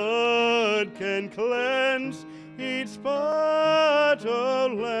whose blood can cleanse each spot, O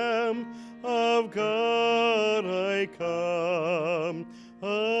Lamb of God, I come,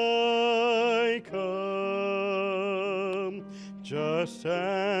 I come, just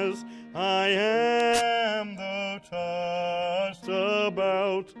as I am, though tossed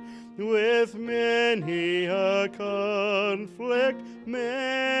about, with many a conflict,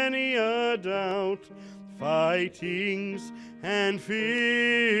 many a doubt, fightings and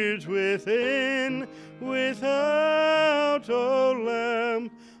fears within, without, O Lamb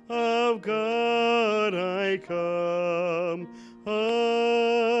of God, I come,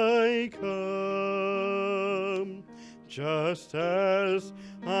 I come. Just as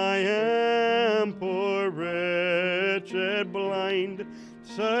I am poor, wretched, blind,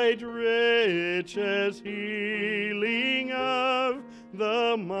 sight rich as healing of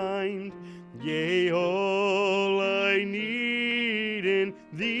the mind, yea, all I need in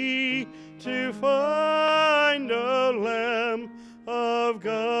thee to find, O Lamb of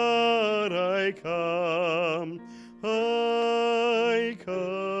God, I come, I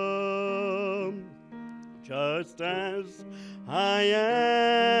come. Just as I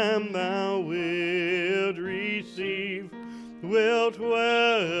am, thou wilt receive, wilt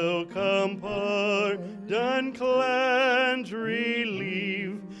welcome, pardon, cleanse,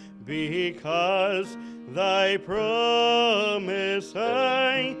 relieve, because thy promise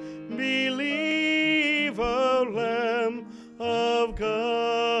I believe, O Lamb of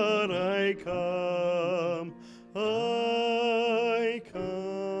God, I come, I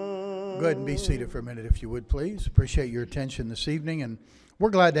come. Go ahead and be seated for a minute, if you would, please. Appreciate your attention this evening, and we're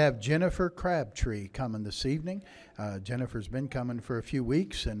glad to have Jennifer Crabtree coming this evening. Jennifer's been coming for a few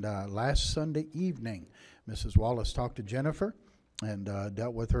weeks, and last Sunday evening, Mrs. Wallace talked to Jennifer and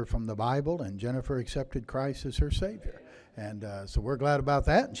dealt with her from the Bible, and Jennifer accepted Christ as her Savior. And so we're glad about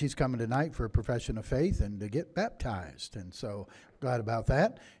that, and she's coming tonight for a profession of faith and to get baptized. And so glad about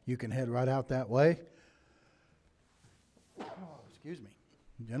that. You can head right out that way. Excuse me.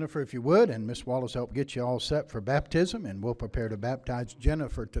 Jennifer, if you would, and Miss Wallace help get you all set for baptism, and we'll prepare to baptize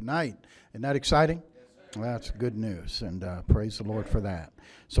Jennifer tonight. Isn't that exciting? Well, that's good news, and praise the Lord for that.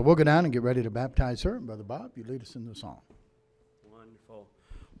 So we'll go down and get ready to baptize her. And Brother Bob, you lead us in the song. Wonderful.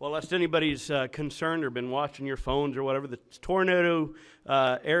 Well, lest anybody's concerned or been watching your phones or whatever, the tornado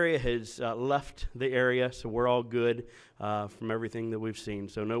area has left the area, so we're all good from everything that we've seen.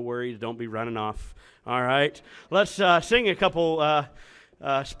 So no worries, don't be running off. All right, let's sing a couple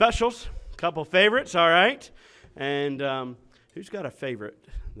specials, a couple favorites, all right? And who's got a favorite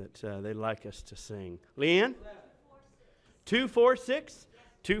that they'd like us to sing? Leanne? 246?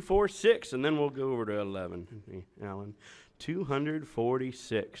 246, and then we'll go over to 11. Alan,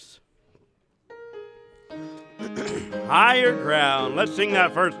 246. Higher ground. Let's sing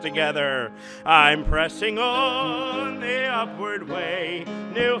that first together. I'm pressing on the upward way.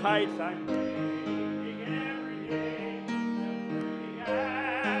 New heights I'm gaining every day.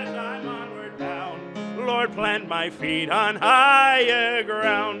 As I'm onward bound, Lord, plant my feet on higher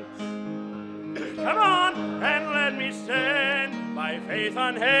ground. Come on and let me stand by faith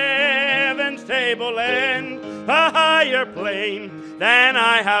on heaven's table end, a higher plane than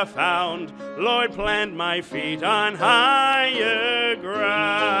I have found. Lord, plant my feet on higher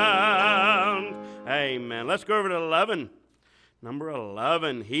ground. Amen. Let's go over to 11. Number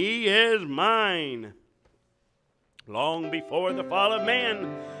 11. He is mine. Long before the fall of man,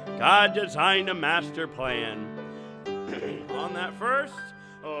 God designed a master plan. On that first,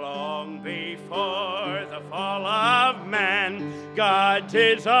 long before the fall of man, God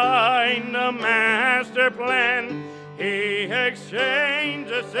designed a master plan. He exchanged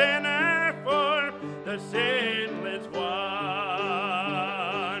the sinner for the sinless one.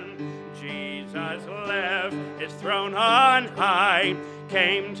 Jesus left his throne on high,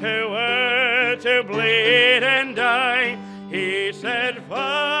 came to earth to bleed and die. He said,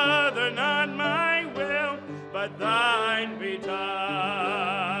 Father, not my will, but thine be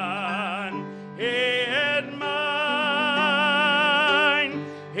done. He is mine.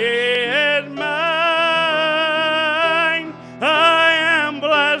 He is mine. I am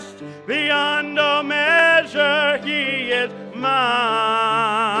blessed beyond all measure. He is mine.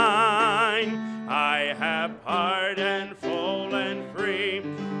 I have pardon full and free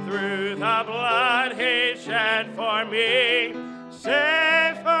through the blood he shed for me.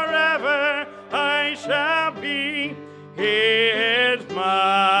 Saved forever I shall be. He is mine.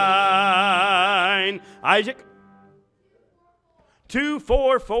 Isaac?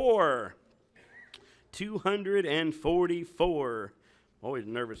 244. 244. Always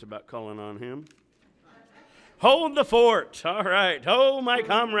nervous about calling on him. Hold the fort. All right. Oh, my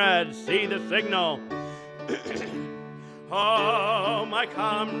comrades, see the signal. Oh, my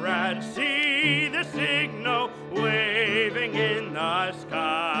comrades, see the signal waving in the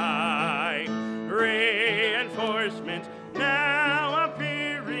sky. Reinforcements now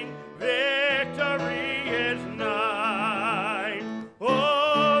appearing, victory is nigh.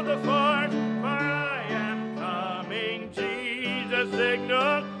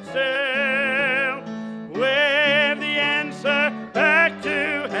 signal sail, with the answer back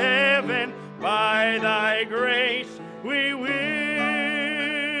to heaven. By thy grace we will.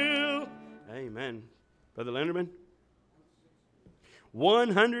 Amen. Brother Lenderman?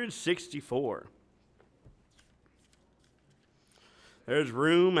 164. There's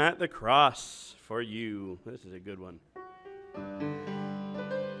room at the cross for you. This is a good one.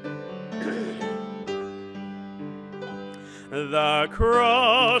 The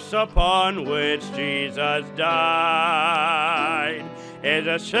cross upon which Jesus died is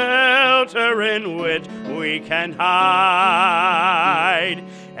a shelter in which we can hide,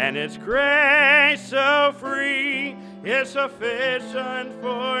 and its grace so free is sufficient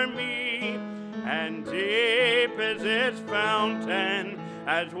for me, and deep is its fountain,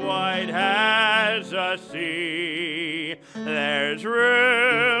 as wide as the sea. There's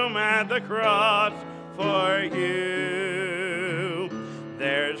room at the cross for you.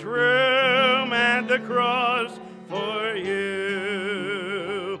 There's room at the cross for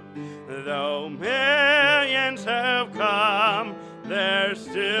you. Though millions have come, there's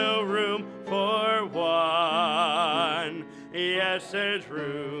still room for one. Yes, there's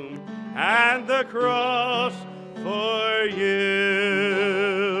room at the cross for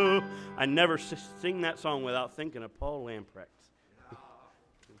you. I never sing that song without thinking of Paul Lamprecht.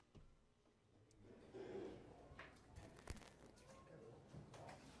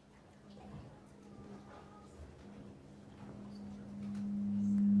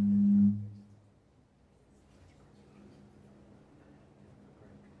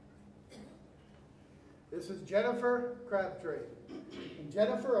 This is Jennifer Crabtree. And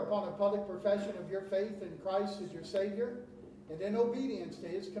Jennifer, upon a public profession of your faith in Christ as your Savior, and in obedience to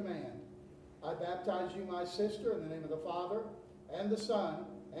His command, I baptize you, my sister, in the name of the Father, and the Son,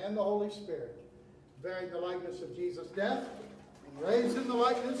 and the Holy Spirit, bearing the likeness of Jesus' death, and raised in the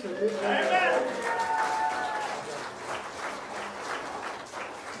likeness of His resurrection.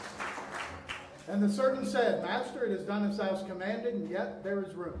 And the servant said, Master, it is done as thou hast commanded, and yet there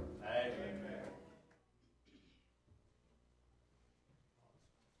is room. Amen.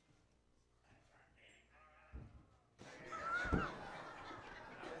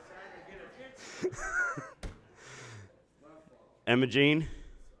 Emma Jean.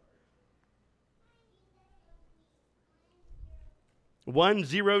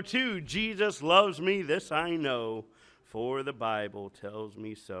 102. Jesus loves me, this I know, for the Bible tells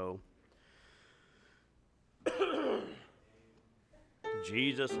me so.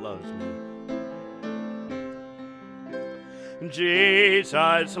 Jesus loves me.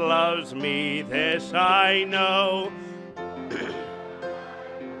 Jesus loves me, this I know.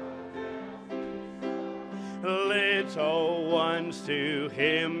 Little ones to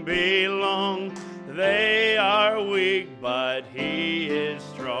Him belong. They are weak, but He is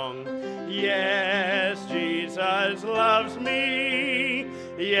strong. Yes, Jesus loves me.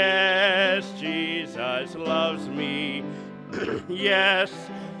 Yes, Jesus loves me. Yes,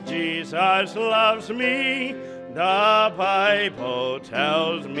 Jesus loves me. The Bible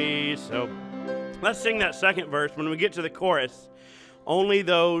tells me so. Let's sing that second verse. When we get to the chorus, only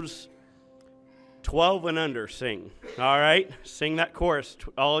those 12 and under sing, all right? Sing that chorus,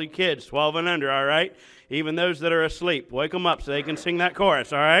 all you kids, 12 and under, all right? Even those that are asleep, wake them up so they can sing that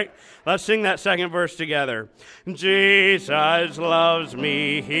chorus, all right? Let's sing that second verse together. Jesus loves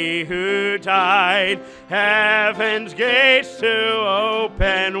me, He who died, heaven's gates to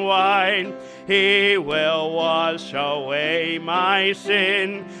open wide. He will wash away my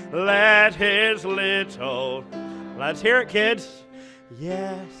sin. Let His little, let's hear it, kids.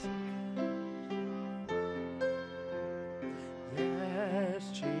 Yes.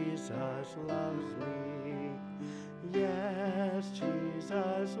 Jesus loves me. Yes,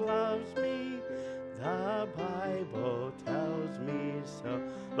 Jesus loves me. The Bible tells me so.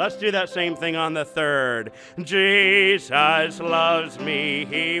 Let's do that same thing on the third. Jesus loves me.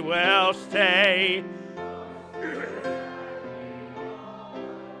 He will stay.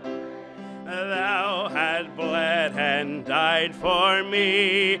 Thou hast bled and died for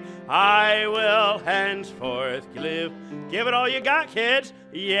me. I will henceforth live. Give it all you got, kids.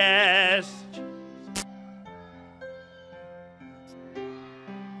 Yes.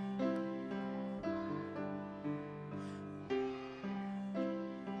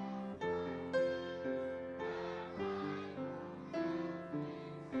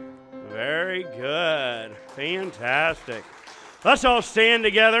 Very good. Fantastic. Let's all stand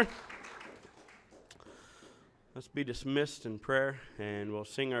together. Let's be dismissed in prayer, and we'll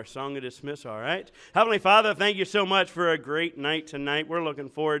sing our song of dismiss, all right? Heavenly Father, thank you so much for a great night tonight. We're looking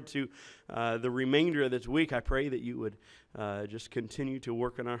forward to the remainder of this week. I pray that you would just continue to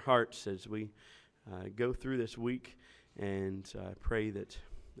work in our hearts as we go through this week. And I pray that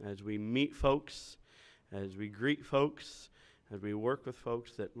as we meet folks, as we greet folks, as we work with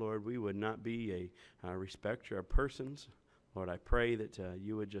folks, that, Lord, we would not be a respecter of persons. Lord, I pray that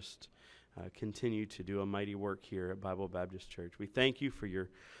you would just continue to do a mighty work here at Bible Baptist Church. We thank you for your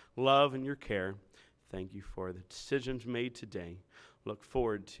love and your care. Thank you for the decisions made today. Look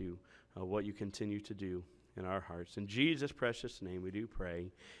forward to what you continue to do in our hearts. In Jesus' precious name we do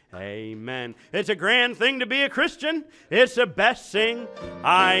pray. Amen. It's a grand thing to be a Christian. It's the best thing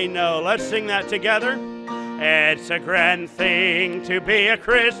I know. Let's sing that together. It's a grand thing to be a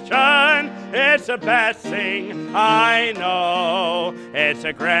Christian. It's the best thing I know. It's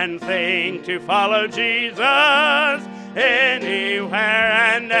a grand thing to follow Jesus anywhere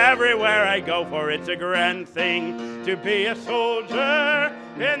and everywhere I go. For it's a grand thing to be a soldier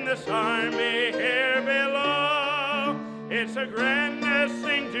in this army here below. It's the grandest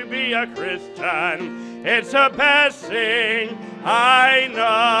thing to be a Christian. It's the best thing I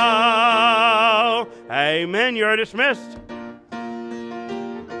know. Amen. You're dismissed.